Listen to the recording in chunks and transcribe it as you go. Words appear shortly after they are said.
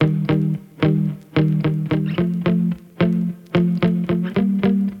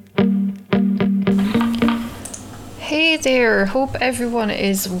there. Hope everyone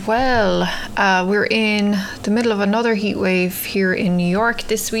is well. We're in the middle of another heat wave here in New York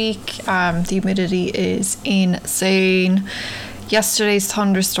this week. The humidity is insane. Yesterday's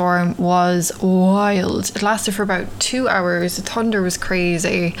thunderstorm was wild. It lasted for about 2 hours. The thunder was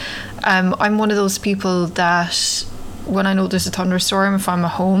crazy. I'm one of those people that when I know there's a thunderstorm, if I'm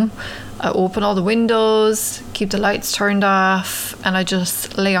at home, I open all the windows, keep the lights turned off, and I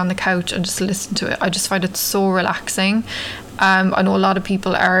just lay on the couch and just listen to it. I just find it so relaxing. I know a lot of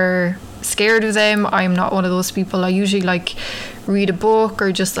people are scared of them. I'm not one of those people. I usually read a book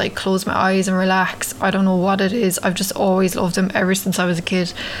or just close my eyes and relax. I don't know what it is. I've just always loved them ever since I was a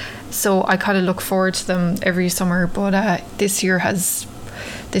kid. So I kind of look forward to them every summer. But this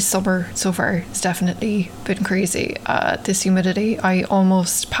summer so far has definitely been crazy. This humidity, I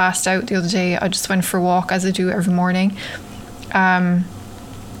almost passed out the other day. I just went for a walk as I do every morning.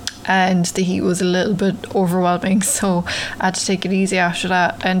 And the heat was a little bit overwhelming, so I had to take it easy after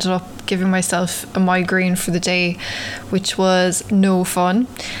that. I ended up giving myself a migraine for the day, which was no fun.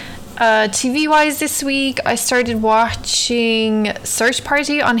 TV wise this week, I started watching Search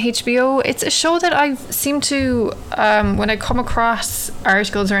Party on HBO. It's a show that I seem to, when I come across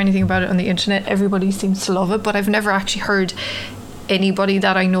articles or anything about it on the internet, everybody seems to love it, but I've never actually heard anybody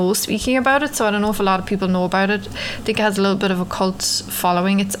that I know speaking about it, so I don't know if a lot of people know about it. I think it has a little bit of a cult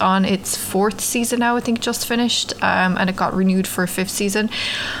following. It's on its 4th season now, I think, just finished, and it got renewed for a 5th season.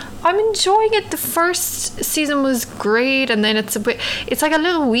 I'm enjoying it. The first season was great, and then it's like a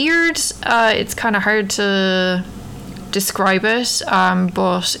little weird. It's kind of hard to describe it,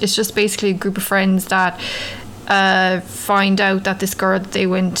 but it's just basically a group of friends that find out that this girl that they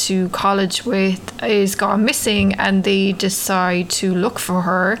went to college with is gone missing, and they decide to look for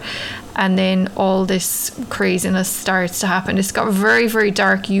her, and then all this craziness starts to happen. It's got very, very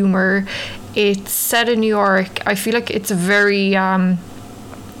dark humor. It's set in New York. I feel like it's very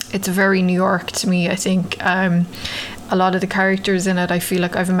New York to me. I think a lot of the characters in it, I feel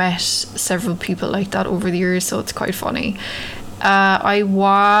like I've met several people like that over the years, so it's quite funny. I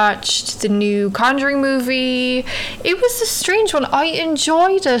watched the new Conjuring movie. It was a strange one. I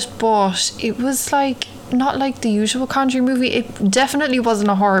enjoyed it, but it was not like the usual Conjuring movie. It definitely wasn't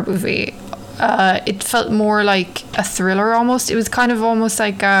a horror movie. It felt more like a thriller almost. It was kind of almost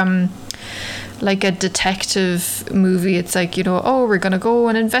like a detective movie. It's we're gonna go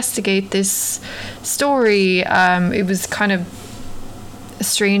and investigate this story. It was kind of a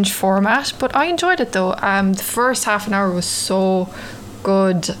strange format, but I enjoyed it though. The first half an hour was so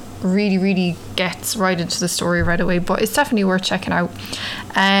good. Really, really gets right into the story right away, but it's definitely worth checking out.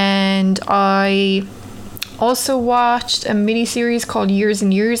 And I also watched a mini series called Years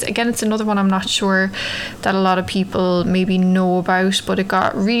and Years. Again, it's another one I'm not sure that a lot of people maybe know about, but it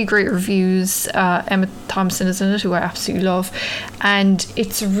got really great reviews. Emma Thompson is in it, who I absolutely love, and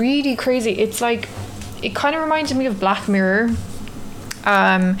it's really crazy. It kind of reminded me of Black Mirror.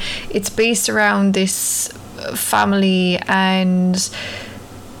 It's based around this family, and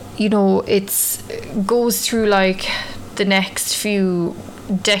it goes through the next few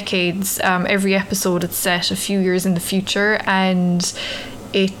decades. Every episode it's set a few years in the future, and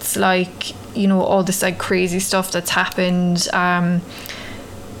it's all this crazy stuff that's happened.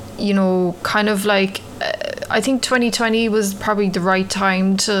 I think 2020 was probably the right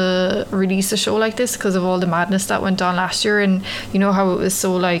time to release a show like this because of all the madness that went on last year, and how it was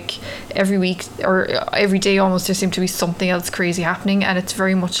so every week or every day almost there seemed to be something else crazy happening, and it's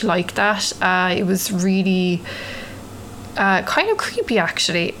very much like that. It was really kind of creepy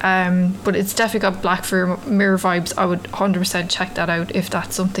actually, but it's definitely got Black Mirror vibes. I would 100% check that out if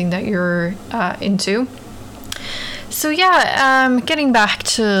that's something that you're into. So getting back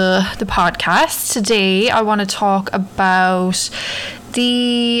to the podcast today, I want to talk about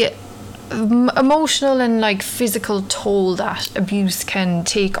the emotional and physical toll that abuse can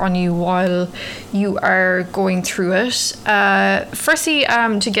take on you while you are going through it. Firstly,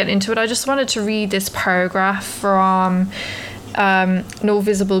 to get into it, I just wanted to read this paragraph from No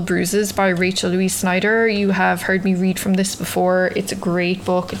Visible Bruises by Rachel Louise Snyder. You have heard me read from this before. It's a great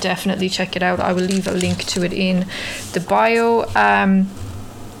book. Definitely check it out. I will leave a link to it in the bio.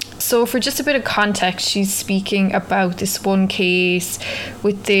 So for just a bit of context, she's speaking about this one case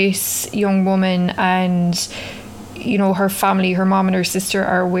with this young woman, and her family, her mom and her sister,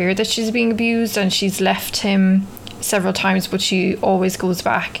 are aware that she's being abused, and she's left him several times, but she always goes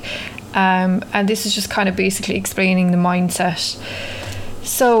back. And this is just kind of basically explaining the mindset.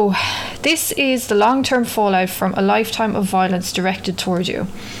 So this is the long-term fallout from a lifetime of violence directed towards you.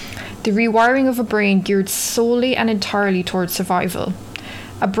 The rewiring of a brain geared solely and entirely towards survival.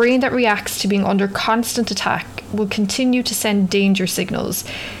 A brain that reacts to being under constant attack will continue to send danger signals.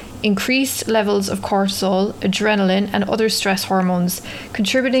 Increased levels of cortisol, adrenaline, and other stress hormones,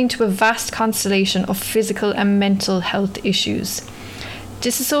 contributing to a vast constellation of physical and mental health issues.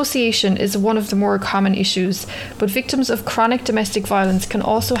 Disassociation is one of the more common issues, but victims of chronic domestic violence can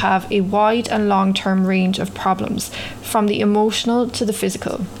also have a wide and long-term range of problems, from the emotional to the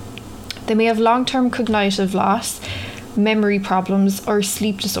physical. They may have long-term cognitive loss, memory problems, or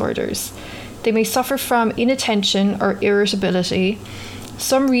sleep disorders. They may suffer from inattention or irritability.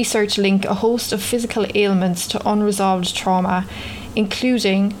 Some research link a host of physical ailments to unresolved trauma,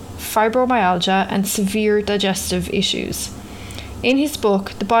 including fibromyalgia and severe digestive issues. In his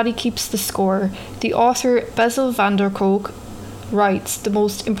book, The Body Keeps the Score, the author Bessel van der Kolk writes, "The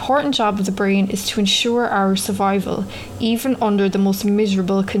most important job of the brain is to ensure our survival, even under the most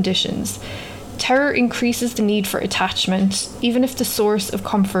miserable conditions. Terror increases the need for attachment, even if the source of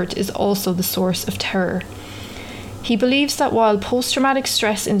comfort is also the source of terror." He believes that while post-traumatic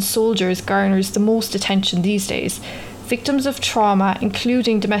stress in soldiers garners the most attention these days, victims of trauma,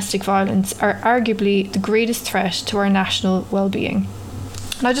 including domestic violence, are arguably the greatest threat to our national well-being.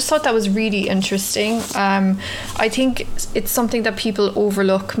 And I just thought that was really interesting. I think it's something that people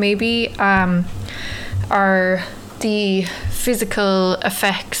overlook maybe, are the physical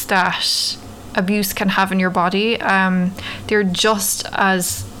effects that abuse can have in your body. They're just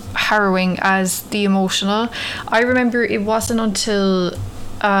as harrowing as the emotional. I remember it wasn't until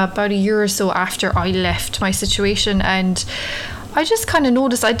about a year or so after I left my situation, and I just kind of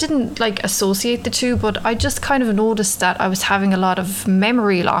noticed, I didn't like associate the two, but I just kind of noticed that I was having a lot of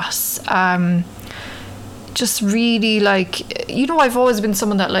memory loss. Just really like, you know, I've always been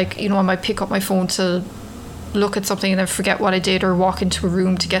someone that, like, you know, I might pick up my phone to look at something and then forget what I did, or walk into a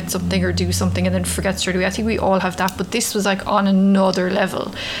room to get something or do something and then forget straight away. I think we all have that, but this was like on another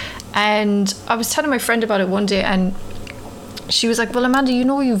level. And I was telling my friend about it one day, and she was like, "Well, Amanda, you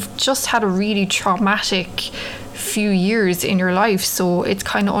know, you've just had a really traumatic few years in your life, so it's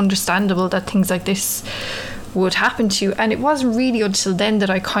kind of understandable that things like this would happen to you." And it wasn't really until then that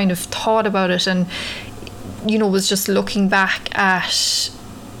I kind of thought about it, and, you know, was just looking back at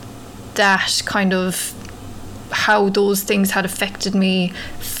that, kind of how those things had affected me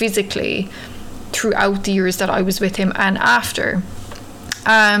physically throughout the years that I was with him and after.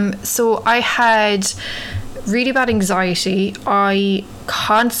 So I had really bad anxiety. I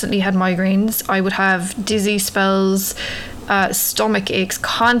constantly had migraines. I would have dizzy spells, stomach aches,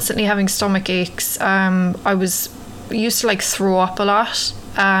 constantly having stomach aches. I used to like throw up a lot.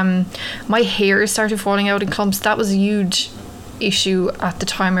 My hair started falling out in clumps. That was a huge issue at the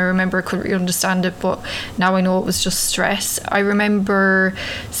time. I remember I couldn't really understand it, but now I know it was just stress. I remember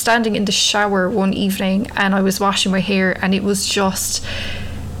standing in the shower one evening and I was washing my hair, and it was just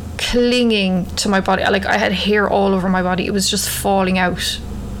clinging to my body. Like, I had hair all over my body. It was just falling out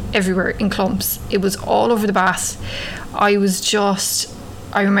everywhere in clumps. It was all over the bath. I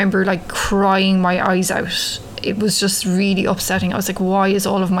remember like crying my eyes out. It was just really upsetting. I was like, why is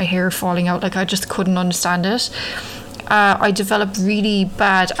all of my hair falling out? Like, I just couldn't understand it. I developed really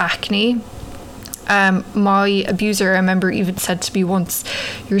bad acne. My abuser, I remember, even said to me once,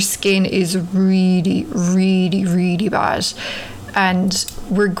 "Your skin is really, really, really bad, and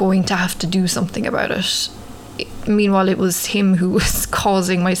we're going to have to do something about it." Meanwhile, it was him who was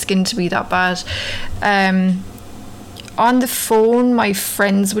causing my skin to be that bad. On the phone, my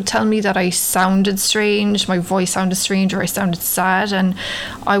friends would tell me that I sounded strange, my voice sounded strange, or I sounded sad, and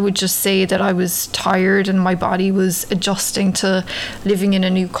I would just say that I was tired and my body was adjusting to living in a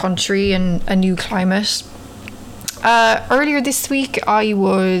new country and a new climate. Earlier this week, I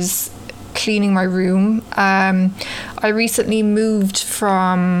was cleaning my room. I recently moved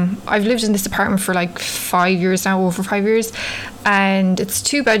I've lived in this apartment for like 5 years now, over 5 years, and it's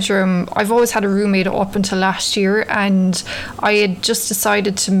 2-bedroom. I've always had a roommate up until last year, and I had just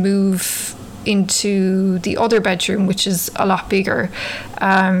decided to move into the other bedroom, which is a lot bigger.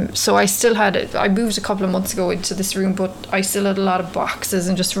 So I moved a couple of months ago into this room, but I still had a lot of boxes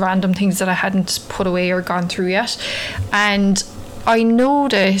and just random things that I hadn't put away or gone through yet. And I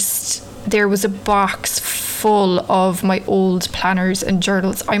noticed there was a box full of my old planners and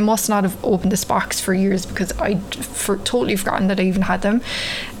journals. I must not have opened this box for years, because I'd totally forgotten that I even had them.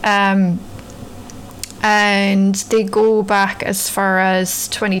 And they go back as far as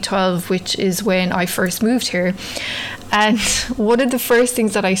 2012, which is when I first moved here. And one of the first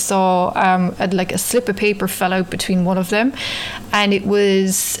things that I saw, like a slip of paper fell out between one of them, and it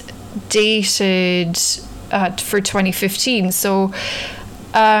was dated for 2015. So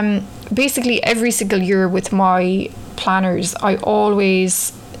basically every single year with my planners, I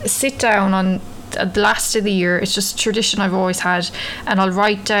always sit down on the last of the year. It's just a tradition I've always had, and I'll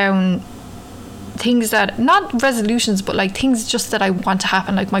write down things that, not resolutions, but like things just that I want to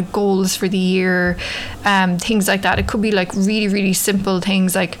happen, like my goals for the year, things like that. It could be like really, really simple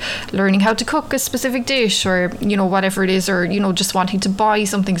things like learning how to cook a specific dish, or you know, whatever it is, or you know, just wanting to buy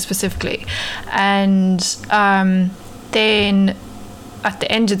something specifically. And then at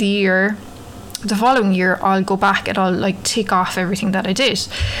the end of the year, the following year, I'll go back and I'll like tick off everything that I did.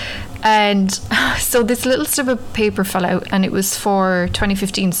 And so this little strip of paper fell out, and it was for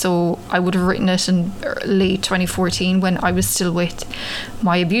 2015, so I would have written it in late 2014 when I was still with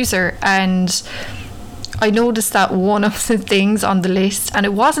my abuser. And I noticed that one of the things on the list, and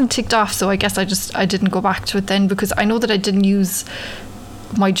it wasn't ticked off, so I guess I didn't go back to it then, because I know that I didn't use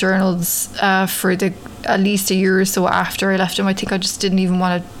my journals for the at least a year or so after I left him. I think I just didn't even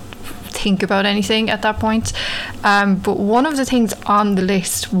want to think about anything at that point. But one of the things on the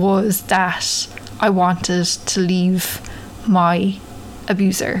list was that I wanted to leave my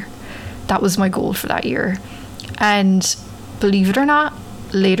abuser. That was my goal for that year. And believe it or not,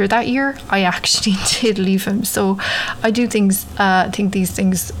 later that year I actually did leave him. So I do think these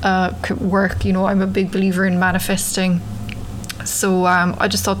things could work. You know, I'm a big believer in manifesting. So I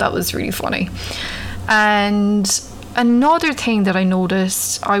just thought that was really funny. And another thing that I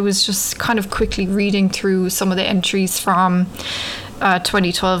noticed, I was just kind of quickly reading through some of the entries from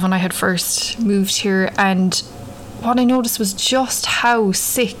 2012 when I had first moved here, and what I noticed was just how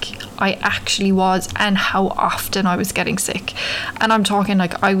sick I actually was and how often I was getting sick. And I'm talking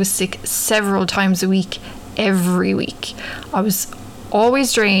like I was sick several times a week, every week. I was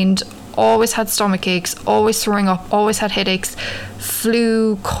always drained, always had stomach aches, always throwing up, always had headaches,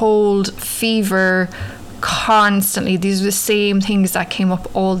 flu, cold, fever, constantly. These were the same things that came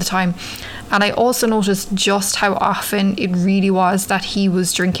up all the time. And I also noticed just how often it really was that he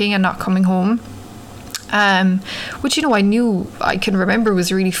was drinking and not coming home, which, you know, I can remember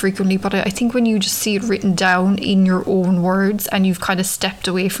was really frequently. But I think when you just see it written down in your own words and you've kind of stepped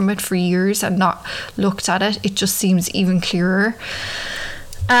away from it for years and not looked at it, it just seems even clearer.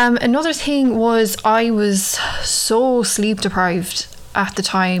 Another thing was I was so sleep deprived at the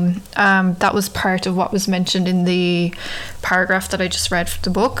time. That was part of what was mentioned in the paragraph that I just read from the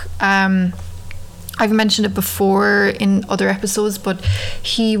book. I've mentioned it before in other episodes, but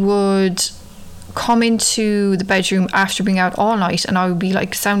he would come into the bedroom after being out all night, and I would be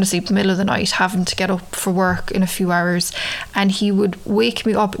like sound asleep in the middle of the night, having to get up for work in a few hours, and he would wake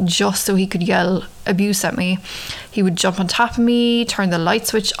me up just so he could yell abuse at me. He would jump on top of me, turn the light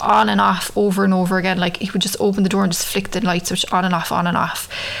switch on and off over and over again. Like, he would just open the door and just flick the light switch on and off,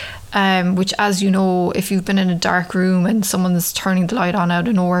 which, as you know, if you've been in a dark room and someone's turning the light on out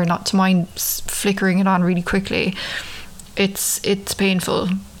of nowhere, not to mind flickering it on really quickly, it's painful.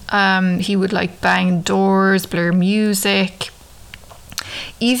 He would like bang doors, blare music.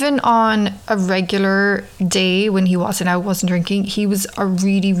 Even on a regular day when he wasn't drinking, he was a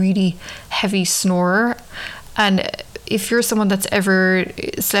really, really heavy snorer. And if you're someone that's ever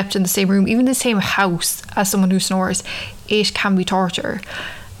slept in the same room, even the same house as someone who snores, it can be torture.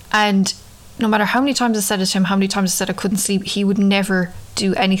 And no matter how many times I said it to him, how many times I said I couldn't sleep, he would never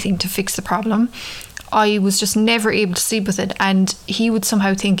do anything to fix the problem. I was just never able to sleep with it, and he would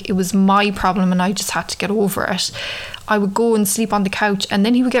somehow think it was my problem and I just had to get over it. I would go and sleep on the couch, and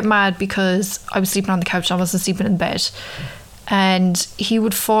then he would get mad because I was sleeping on the couch and I wasn't sleeping in bed. And he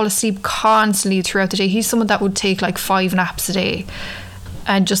would fall asleep constantly throughout the day. He's someone that would take like 5 naps a day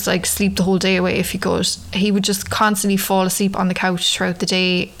and just like sleep the whole day away if he could. He would just constantly fall asleep on the couch throughout the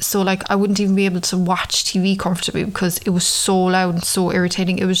day. So like I wouldn't even be able to watch TV comfortably because it was so loud and so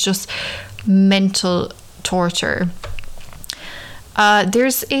irritating. It was just mental torture.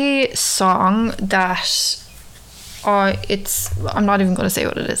 There's a song that I'm not even going to say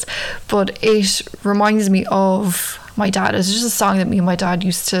what it is, but it reminds me of my dad. It's just a song that me and my dad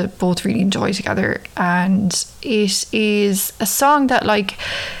used to both really enjoy together, and it is a song that, like,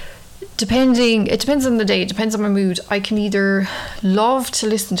 it depends on the day, it depends on my mood. I can either love to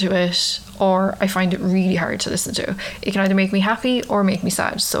listen to it or I find it really hard to listen to. It can either make me happy or make me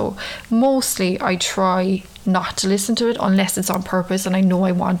sad. So mostly I try not to listen to it unless it's on purpose and I know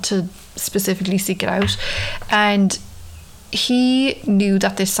I want to specifically seek it out. And he knew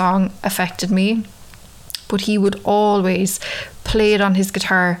that this song affected me, but he would always play it on his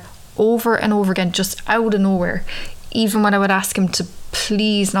guitar over and over again, just out of nowhere, even when I would ask him to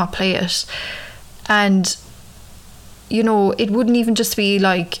please not play it. And, you know, it wouldn't even just be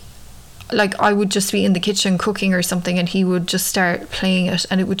like I would just be in the kitchen cooking or something and he would just start playing it,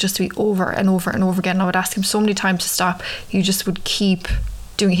 and it would just be over and over and over again. I would ask him so many times to stop. He just would keep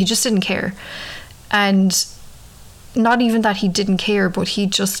doing it. He just didn't care. And not even that he didn't care, but he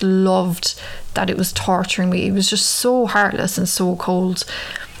just loved that it was torturing me. It was just so heartless and so cold.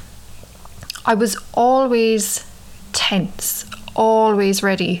 I was always tense, always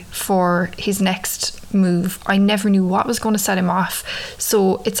ready for his next move. I never knew what was going to set him off,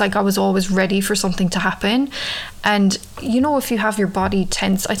 so it's like I was always ready for something to happen. And you know, if you have your body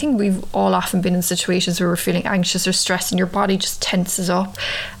tense, I think we've all often been in situations where we're feeling anxious or stressed and your body just tenses up,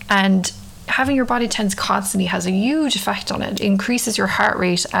 and having your body tense constantly has a huge effect on it. It increases your heart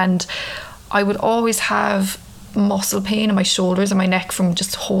rate, and I would always have muscle pain in my shoulders and my neck from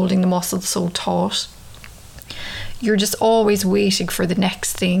just holding the muscles so taut. You're just always waiting for the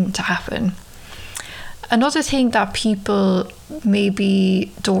next thing to happen. Another thing that people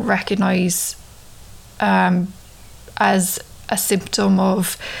maybe don't recognize as a symptom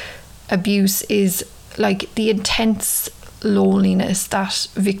of abuse is like the intense loneliness that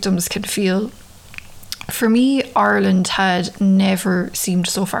victims can feel. For me, Ireland had never seemed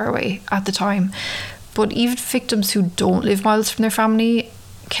so far away at the time, but even victims who don't live miles from their family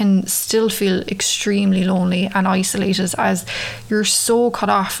can still feel extremely lonely and isolated, as you're so cut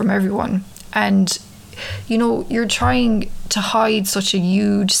off from everyone. And you know, you're trying to hide such a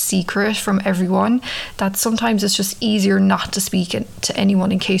huge secret from everyone that sometimes it's just easier not to speak to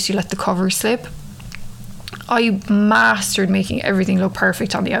anyone in case you let the cover slip. I mastered making everything look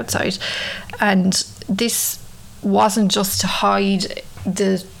perfect on the outside, and this wasn't just to hide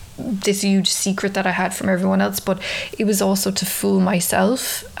this huge secret that I had from everyone else, but it was also to fool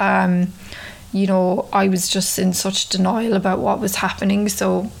myself. You know, I was just in such denial about what was happening,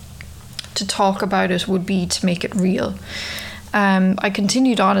 so to talk about it would be to make it real. I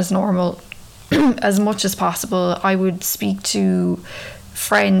continued on as normal as much as possible. I would speak to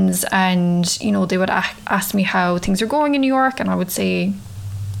friends, and you know, they would ask me how things are going in New York, and I would say,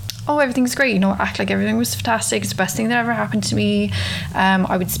 oh, everything's great, you know, act like everything was fantastic, it's the best thing that ever happened to me.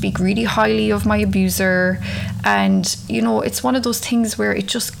 I would speak really highly of my abuser, and you know, it's one of those things where it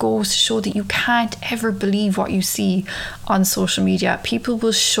just goes to show that you can't ever believe what you see on social media. People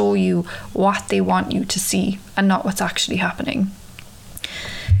will show you what they want you to see and not what's actually happening.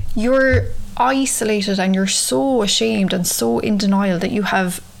 You're isolated and you're so ashamed and so in denial that you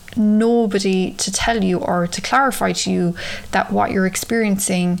have nobody to tell you or to clarify to you that what you're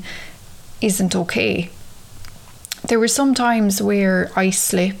experiencing isn't okay. There were some times where I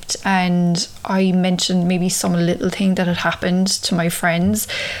slipped and I mentioned maybe some little thing that had happened to my friends,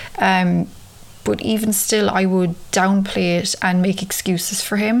 but even still I would downplay it and make excuses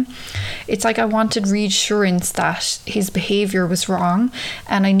for him. It's like I wanted reassurance that his behaviour was wrong,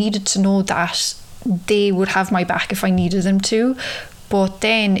 and I needed to know that they would have my back if I needed them to. But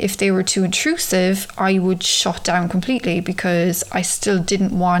then if they were too intrusive, I would shut down completely because I still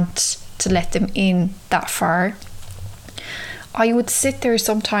didn't want to let them in that far. I would sit there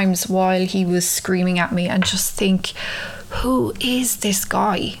sometimes while he was screaming at me and just think, who is this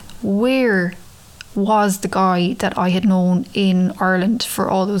guy? Where was the guy that I had known in Ireland for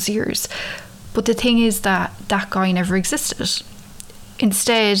all those years? But the thing is that that guy never existed.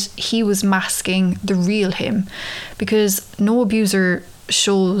 Instead, he was masking the real him, because no abuser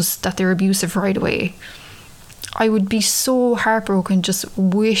shows that they're abusive right away. I would be so heartbroken just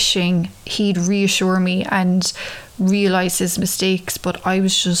wishing he'd reassure me and realise his mistakes, but I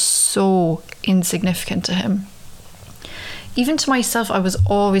was just so insignificant to him. Even to myself, I was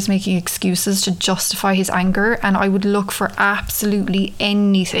always making excuses to justify his anger, and I would look for absolutely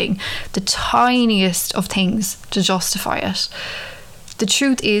anything, the tiniest of things, to justify it. The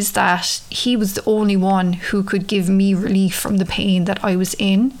truth is that he was the only one who could give me relief from the pain that I was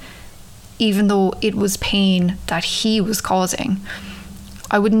in, even though it was pain that he was causing.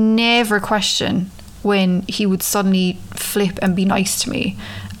 I would never question when he would suddenly flip and be nice to me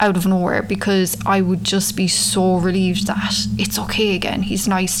out of nowhere, because I would just be so relieved that it's okay again, he's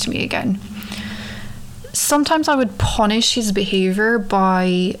nice to me again. Sometimes I would punish his behaviour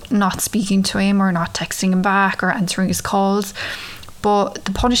by not speaking to him or not texting him back or answering his calls, but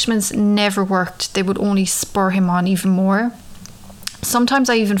the punishments never worked. They would only spur him on even more. Sometimes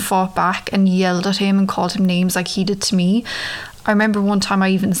I even fought back and yelled at him and called him names like he did to me. I remember one time I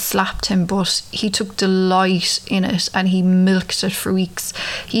even slapped him, but he took delight in it and he milked it for weeks.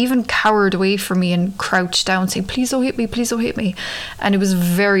 He even cowered away from me and crouched down saying, please don't hit me, please don't hit me. And it was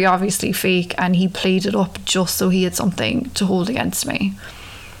very obviously fake, and he played it up just so he had something to hold against me.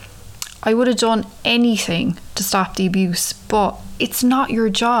 I would have done anything to stop the abuse, but it's not your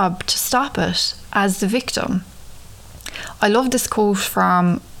job to stop it as the victim. I love this quote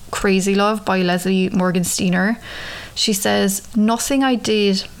from Crazy Love by Leslie Morgan Steiner. She says, "Nothing I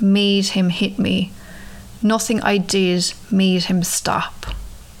did made him hit me. Nothing I did made him stop.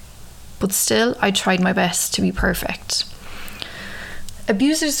 But still, I tried my best to be perfect."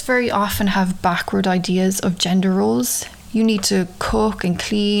 Abusers very often have backward ideas of gender roles. You need to cook and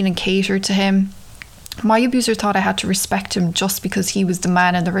clean and cater to him. My abuser thought I had to respect him just because he was the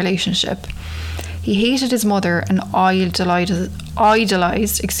man in the relationship. He hated his mother and idolized,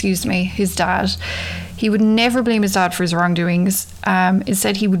 his dad. He would never blame his dad for his wrongdoings.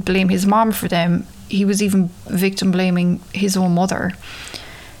 Instead, he would blame his mom for them. He was even victim blaming his own mother.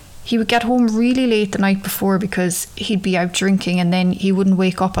 He would get home really late the night before because he'd be out drinking, and then he wouldn't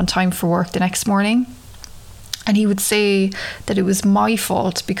wake up on time for work the next morning. And he would say that it was my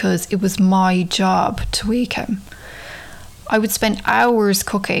fault because it was my job to wake him. I would spend hours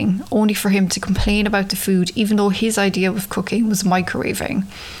cooking only for him to complain about the food, even though his idea of cooking was microwaving.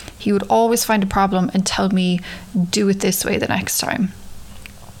 He would always find a problem and tell me, "Do it this way the next time."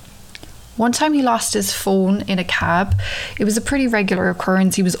 One time he lost his phone in a cab. It was a pretty regular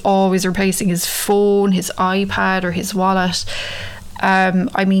occurrence. He was always replacing his phone, his iPad, or his wallet.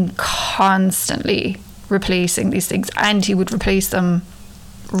 Constantly replacing these things. And he would replace them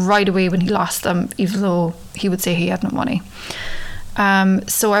right away when he lost them, even though he would say he had no money.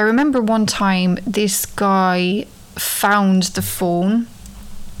 So I remember one time this guy found the phone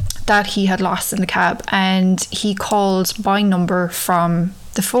that he had lost in the cab, and he called my number from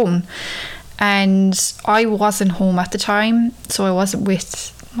the phone. And I wasn't home at the time, so I wasn't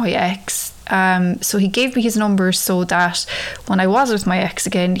with my ex. So he gave me his number so that when I was with my ex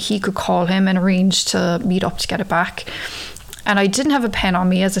again, he could call him and arrange to meet up to get it back. And I didn't have a pen on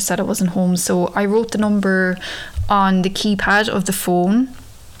me, as I said, I wasn't home, so I wrote the number on the keypad of the phone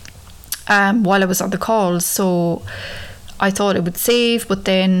while I was on the call. So I thought it would save, but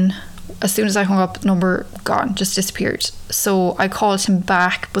then as soon as I hung up, the number gone, just disappeared. So I called him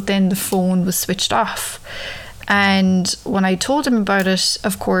back, but then the phone was switched off. And when I told him about it,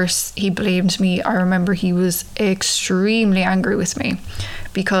 of course, he blamed me. I remember he was extremely angry with me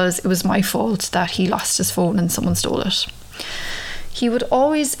because it was my fault that he lost his phone and someone stole it. He would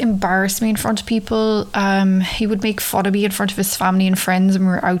always embarrass me in front of people. He would make fun of me in front of his family and friends when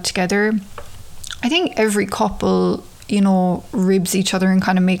we were out together. I think every couple, ribs each other and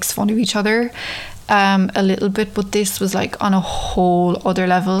kind of makes fun of each other a little bit, but this was like on a whole other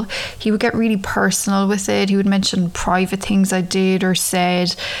level. He would get really personal with it. He would mention private things I did or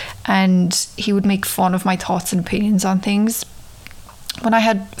said, and he would make fun of my thoughts and opinions on things. When I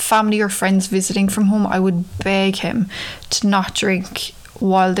had family or friends visiting from home, I would beg him to not drink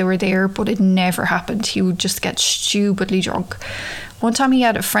while they were there, but it never happened. He would just get stupidly drunk. One time he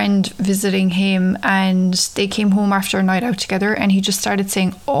had a friend visiting him, and they came home after a night out together, and he just started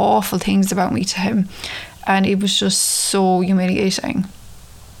saying awful things about me to him, and it was just so humiliating.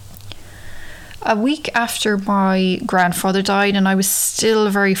 A week after my grandfather died, and I was still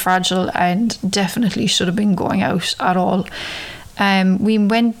very fragile and definitely should have been going out at all. We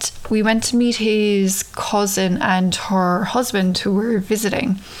went to meet his cousin and her husband who were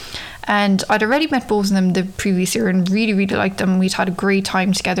visiting, and I'd already met both of them the previous year and really, really liked them. We'd had a great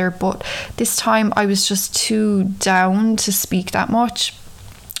time together, but this time I was just too down to speak that much.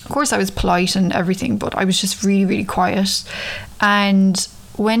 Of course I was polite and everything, but I was just really, really quiet. And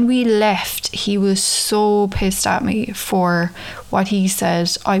when we left, he was so pissed at me for what he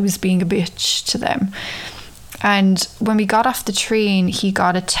said I was being a bitch to them. And when we got off the train, he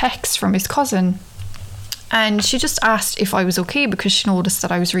got a text from his cousin, and she just asked if I was okay because she noticed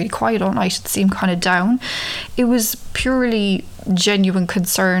that I was really quiet all night. It seemed kind of down. It was purely genuine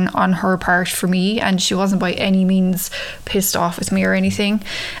concern on her part for me, and she wasn't by any means pissed off with me or anything.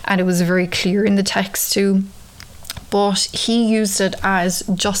 And it was very clear in the text too. But he used it as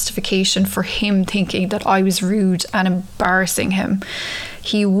justification for him thinking that I was rude and embarrassing him.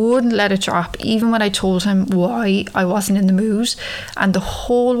 He wouldn't let it drop, even when I told him why I wasn't in the mood. And the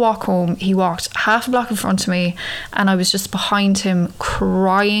whole walk home, he walked half a block in front of me, and I was just behind him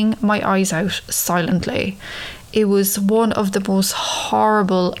crying my eyes out silently. It was one of the most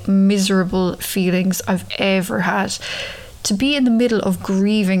horrible, miserable feelings I've ever had. To be in the middle of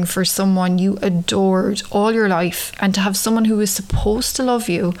grieving for someone you adored all your life, and to have someone who is supposed to love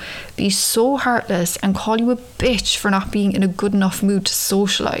you be so heartless and call you a bitch for not being in a good enough mood to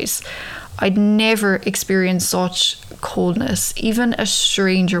socialise. I'd never experienced such coldness. Even a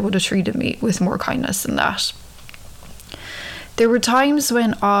stranger would have treated me with more kindness than that. There were times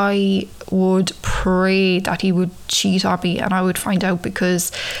when I would pray that he would cheat on me and I would find out,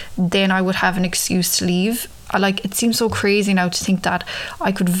 because then I would have an excuse to leave. It seems so crazy now to think that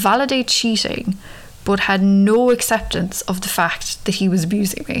I could validate cheating but had no acceptance of the fact that he was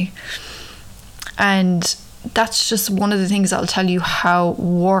abusing me. And that's just one of the things that'll tell you how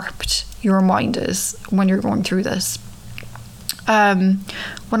warped your mind is when you're going through this.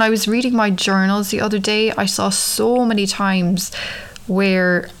 When I was reading my journals the other day, I saw so many times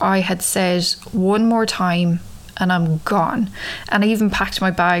where I had said one more time and I'm gone. And I even packed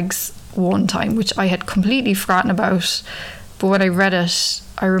my bags one time, which I had completely forgotten about. But when I read it,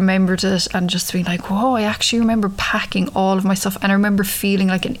 I remembered it and just being like, whoa, I actually remember packing all of my stuff. And I remember feeling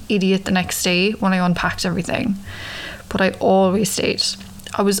like an idiot the next day when I unpacked everything. But I always stayed.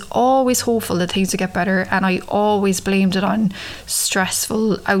 I was always hopeful that things would get better, and I always blamed it on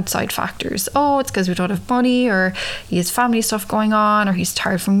stressful outside factors. Oh, it's because we don't have money, or he has family stuff going on, or he's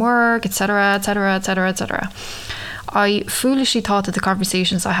tired from work, etc., etc., etc., etc. I foolishly thought that the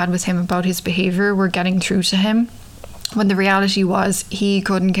conversations I had with him about his behaviour were getting through to him, when the reality was he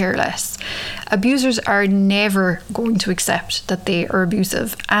couldn't care less. Abusers are never going to accept that they are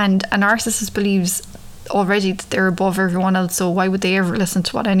abusive, and a narcissist believes already that they're above everyone else, so why would they ever listen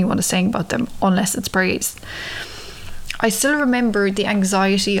to what anyone is saying about them unless it's praise? I still remember the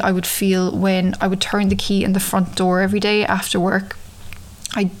anxiety I would feel when I would turn the key in the front door every day after work.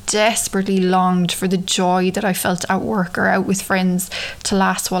 I desperately longed for the joy that I felt at work or out with friends to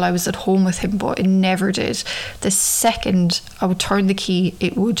last while I was at home with him, but it never did. The second I would turn the key,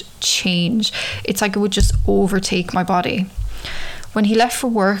 it would change. It's like it would just overtake my body. When he left for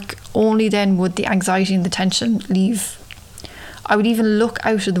work, only then would the anxiety and the tension leave. I would even look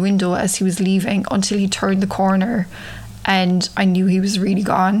out of the window as he was leaving until he turned the corner and I knew he was really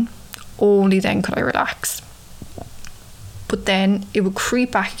gone. Only then could I relax. But then it would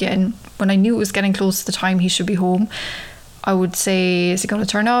creep back again. When I knew it was getting close to the time he should be home, I would say, is he going to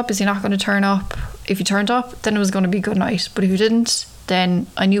turn up? Is he not going to turn up? If he turned up, then it was going to be good night. But if he didn't, then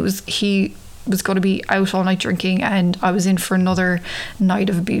I knew he was going to be out all night drinking and I was in for another night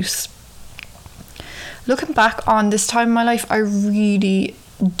of abuse. Looking back on this time in my life, I really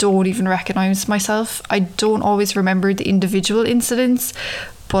don't even recognise myself. I don't always remember the individual incidents,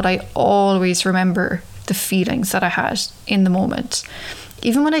 but I always remember the feelings that I had in the moment.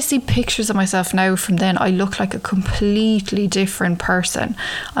 Even when I see pictures of myself now from then, I look like a completely different person.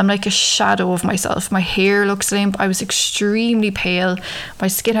 I'm like a shadow of myself. My hair looks limp. I was extremely pale. My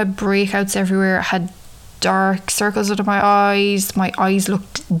skin had breakouts everywhere. I had dark circles under my eyes. My eyes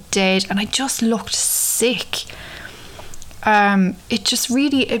looked dead and I just looked sick. It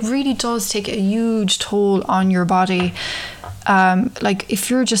really does take a huge toll on your body. Like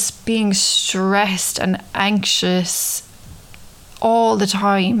if you're just being stressed and anxious all the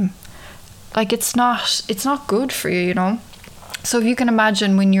time, like it's not good for you, you know. So if you can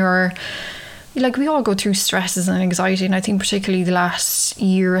imagine when you're like, we all go through stresses and anxiety, and I think particularly the last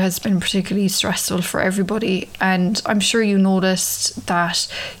year has been particularly stressful for everybody, and I'm sure you noticed that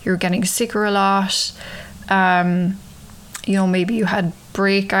you're getting sicker a lot. You know, maybe you had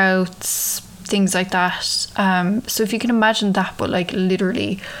breakouts, things like that. So if you can imagine that, but like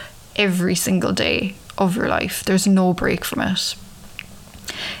literally every single day of your life, there's no break from it.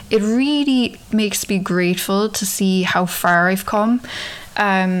 It really makes me grateful to see how far I've come.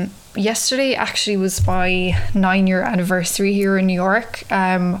 Yesterday actually was my 9-year anniversary here in New York.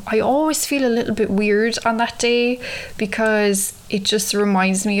 I always feel a little bit weird on that day because it just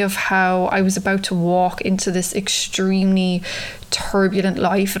reminds me of how I was about to walk into this extremely turbulent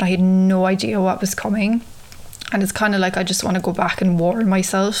life and I had no idea what was coming. And it's kind of like I just want to go back and warn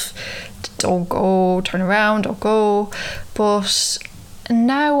myself, don't go, turn around, don't go. But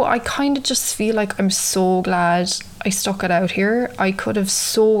now I kind of just feel like I'm so glad I stuck it out here. I could have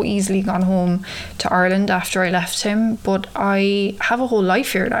so easily gone home to Ireland after I left him, but I have a whole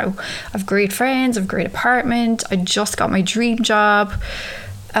life here now. I've great friends, I've a great apartment, I just got my dream job.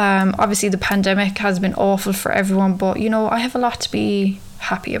 Obviously the pandemic has been awful for everyone, but you know, I have a lot to be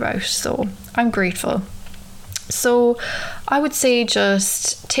happy about, so I'm grateful. So I would say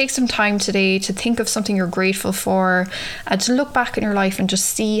just take some time today to think of something you're grateful for and to look back in your life and just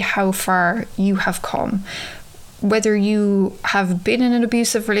see how far you have come. Whether you have been in an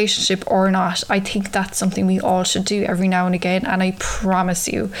abusive relationship or not, I think that's something we all should do every now and again, and I promise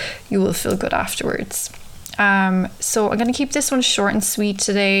you will feel good afterwards. So I'm going to keep this one short and sweet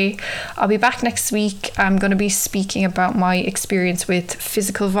today. I'll be back next week. I'm going to be speaking about my experience with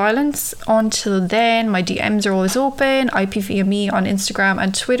physical violence. Until then, my DMs are always open. IPVM me on Instagram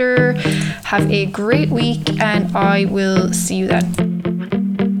and Twitter. Have a great week and I will see you then.